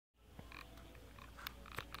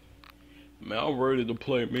Man, I'm ready to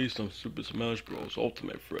play me some Super Smash Bros.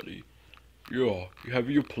 Ultimate Freddy. Yeah, have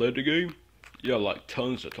you played the game? Yeah, like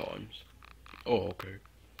tons of times. Oh, okay.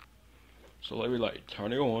 So let me like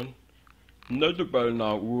turn it on. Nothing better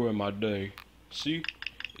not ruin my day. See?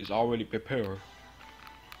 It's already prepared.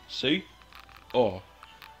 See? Oh.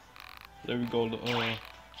 There we go to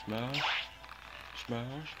Smash.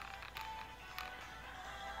 Smash.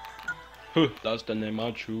 Huh, that's the name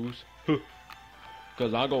I choose. Huh.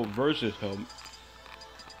 Cause I go versus him.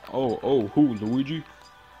 Oh, who? Luigi?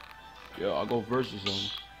 Yeah, I go versus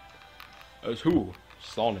him. As who?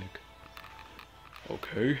 Sonic.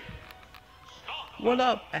 Okay. What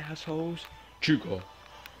up, assholes? Chica,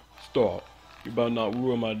 stop. You better not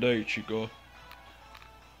ruin my day, Chica.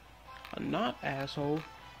 I'm not, asshole.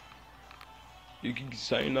 You keep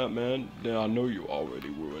saying that, man, then I know you already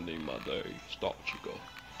ruining my day. Stop, Chica.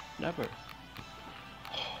 Never.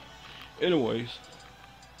 Anyways.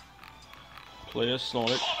 Play as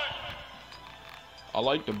Sonic. I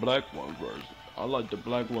like the black one version. I like the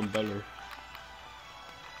black one better.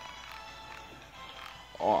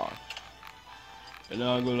 Alright. And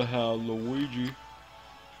now I'm gonna have Luigi.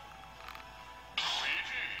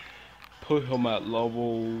 Put him at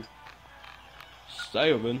level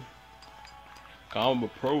 7. I'm a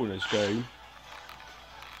pro in this game.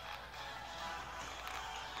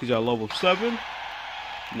 He's at level 7.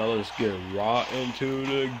 Now let's get right into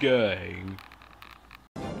the game.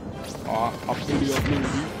 I'll put you up,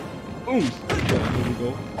 Luigi. Boom! Yeah, here we go.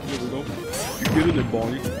 Here we go. You getting it,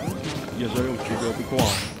 Bonnie? Yes, I am, Chico. Be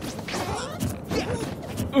quiet.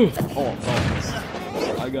 Oh,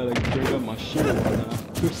 no. I gotta bring up my shield right now.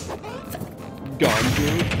 Got him,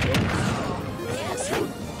 dude.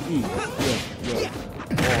 Yeah.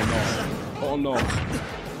 Oh, no.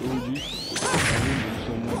 Luigi. I need you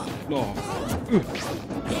so much. No.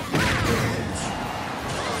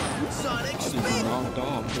 Sonic I just knocked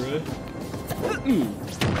off, Fred.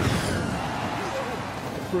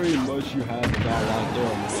 Pretty much you had to die right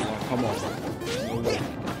there, man. Like, come on. No way.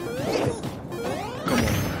 Come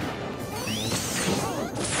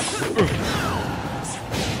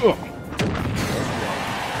on.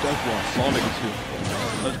 That's why Sonic is here.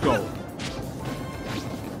 Let's go.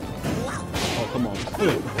 Oh, come on.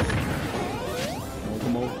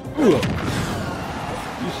 Come on.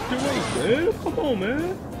 You still ain't dead? Come on,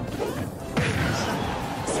 man.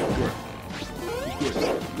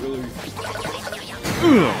 Really?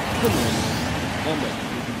 Come on, man.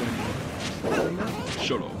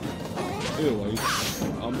 Shut up. Anyway,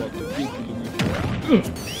 I'm about to beat you, Luigi.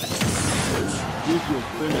 Use your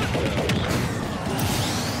finish stabs.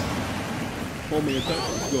 Homing attack,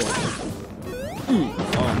 let's go.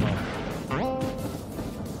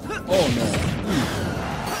 Oh no.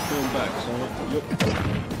 Turn back, Sonic. Yep.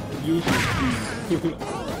 Use your speed.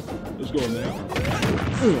 Let's go, man.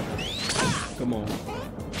 Come on.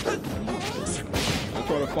 I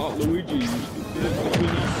try to fight Luigi, you stupid.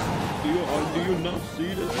 Do you not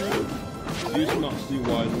see this, man? Do you not see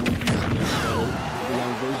why Luigi is in this battle? The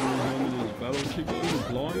one version of him in this battle, Chico, he's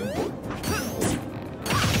blind?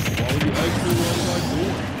 Why would you ask me what was I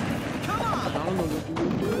doing? I don't know what you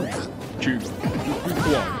were doing. Chico, just be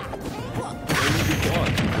quiet. Don't be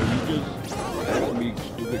quiet, Chico. You just ask me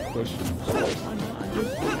stupid questions.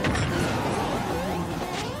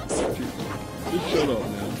 Just shut up,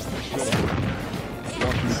 man. Shut up.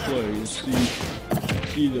 Watch me play and see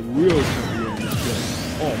the real champion in this game.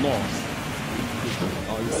 Oh no.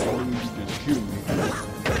 You just killed me.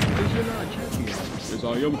 Because you're not a champion. Yes, I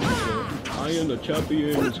am, Chico. I am the champion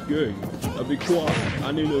in this game. Now be quiet.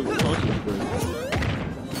 I need to concentrate.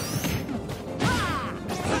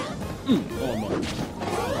 Oh my.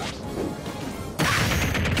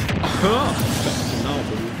 Now,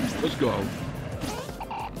 baby. Let's go.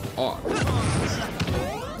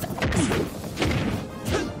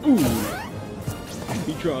 Ooh.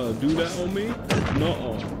 He tried to do that on me?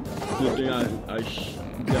 Nuh-uh. Good thing I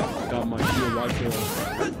got my shield right there.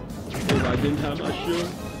 If I didn't have my shield,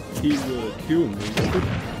 he would kill me.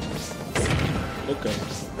 Okay.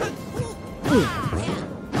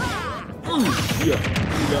 Yeah,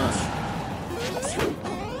 you got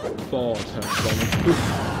fall attack.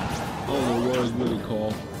 I don't know what it's really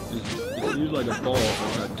called. It seems like a fall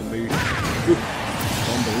attack to me.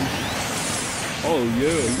 Oh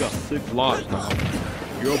yeah, you got 6 lives now.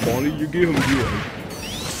 Yo, Bonnie, you get him good.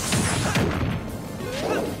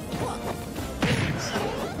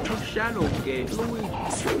 Shadow game, Luigi.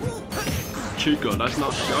 Chica, that's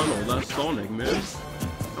not Shadow, that's Sonic, man.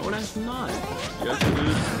 No, that's not. Yes, it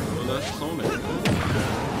is. No, that's Sonic, man.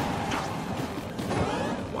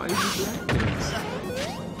 Why is he black?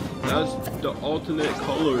 That's the alternate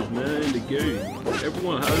colors, man, in the game.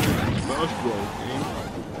 Everyone has it in Smash Bros. Game.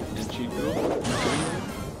 And Chico,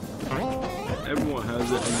 everyone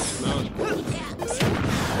has it in the Smash Bros.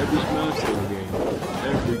 Every Smash Bros. Game,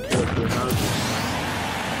 every character has it.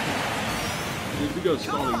 Just because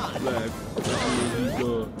Sonic's black doesn't mean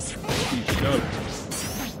he's Shadow.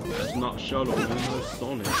 That's not Shadow, man. That's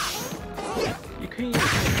Sonic. You can't even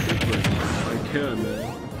tell the difference. I can, man.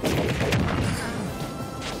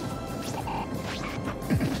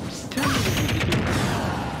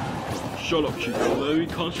 Shut up, Chico. Let me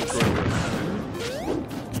concentrate.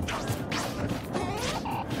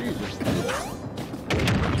 Jesus.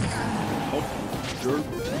 Oh, jerk.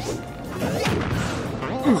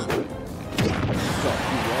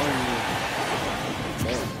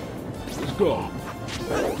 Let's go.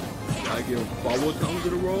 Can I give him 5 more times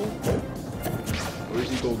in a row? Or is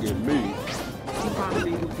he gonna get me? He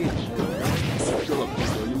probably gonna get you. Shut up,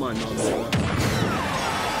 Chico. You might not know that.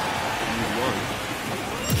 You won.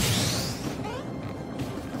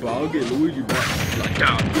 But I'll get Luigi back. Like,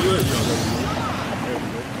 God, good.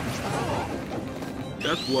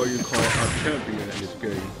 That's what you call a champion in this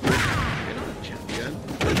game. You're not a champion.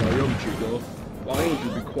 I am, Chico. Why would you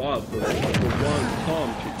be quiet for one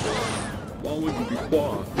time, Chico? Why would you be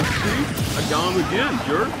quiet? See? I got him again,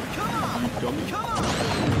 jerk. You dummy.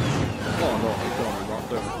 Oh no, I got him right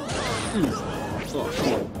there. Oh,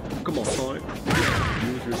 come on. Come on, Sonic.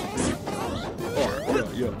 Use your speed. Alright,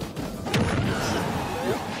 yeah.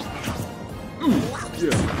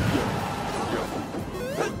 Yeah.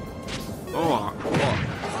 Oh.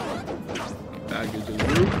 Back into the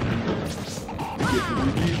roof. Get the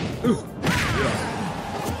Luigi. Yeah.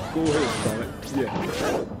 Go ahead, Sonic. Yeah.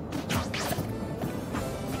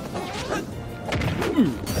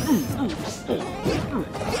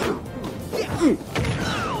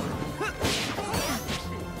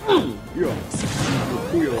 Yeah.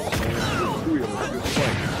 You're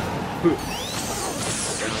fine.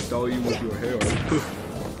 And I thought you was your hair.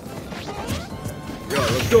 Yeah,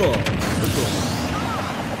 let's go.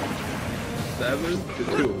 7 to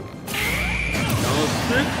 2. Now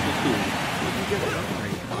 6 to 2. Did you get it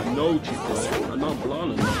right? I know, Chico. I'm not blind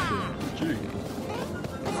enough to. Gee.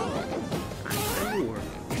 I know you were.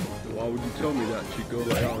 Why would you tell me that, Chico?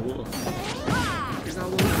 Like I was. Because I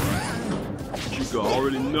was. Chico, I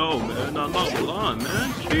already know, man. I'm not blind,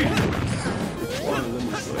 man. Gee. Fine, let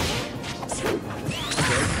me play.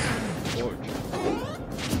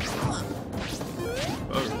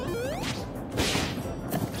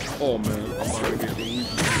 Oh man, I'm about to get Luigi.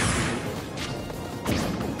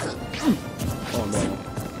 Oh no.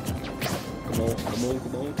 Come on. Come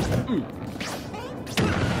on.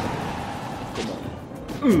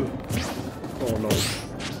 Oh no.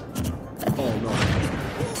 Oh no.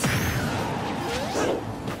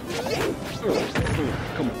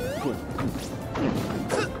 Come on.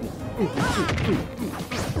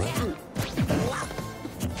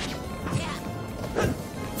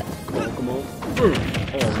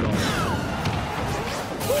 Oh no.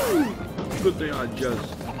 Good thing I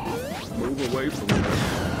just move away from it.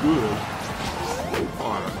 Good.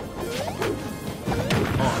 Alright.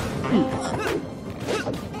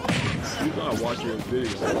 You gotta watch your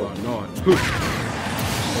video or not.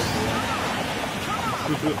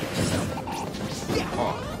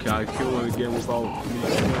 Oh, can I kill him again without me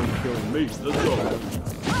killing me? Let's go.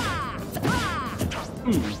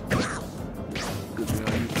 Good thing I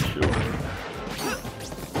used to show her.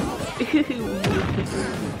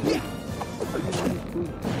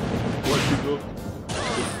 What you do?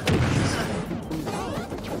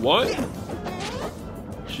 What?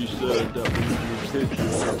 She said that we hit you.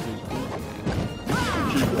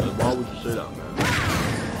 She said, why would you say that, man?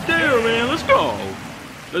 There, man, let's go.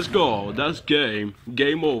 Let's go. That's game.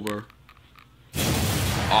 Game over.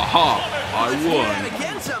 Aha! I won.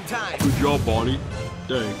 Good job, Bonnie.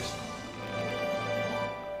 Thanks.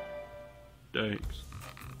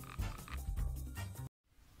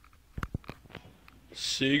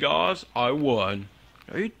 See, guys, I won.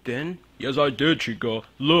 No, you didn't. Yes, I did, Chico.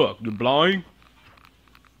 Look, the blind.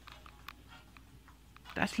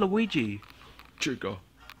 That's Luigi. Chico.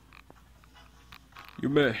 You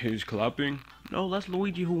meant he's clapping? No, that's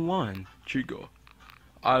Luigi who won. Chico.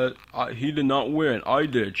 He did not win. I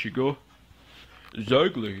did, Chico.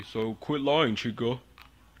 Exactly. So quit lying, Chico.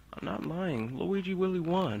 I'm not lying. Luigi really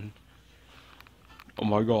won. Oh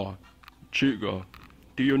my god. Chico.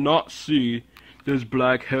 Do you not see this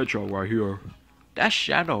black hedgehog right here? That's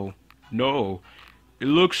Shadow. No. It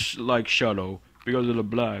looks like Shadow because of the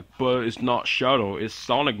black, but it's not Shadow. It's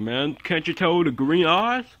Sonic, man. Can't you tell the green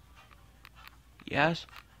eyes? Yes.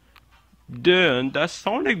 Then that's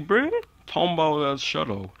Sonic, bruh. Talking about that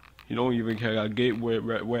Shadow. You don't even care. I get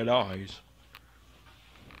red eyes.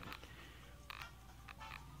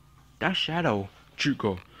 That's Shadow.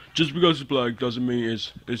 Chico. Just because it's black doesn't mean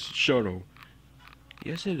it's Shadow.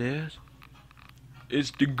 Yes, it is.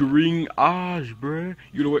 It's the green eyes, bruh.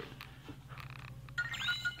 You know what?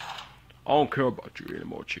 I don't care about you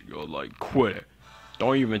anymore, Chico. Like, quit it.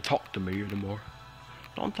 Don't even talk to me anymore.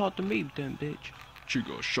 Don't talk to me, then, bitch.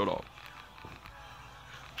 Chico, shut up.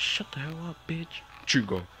 Shut the hell up, bitch.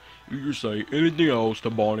 Chico, you say anything else to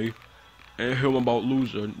Bonnie and him about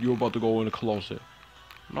losing, you're about to go in the closet.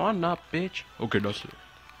 No, I'm not, bitch. Okay, that's it.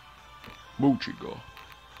 Move, Chico.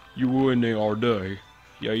 You ruining our day.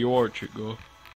 Yeah, you are, Chico.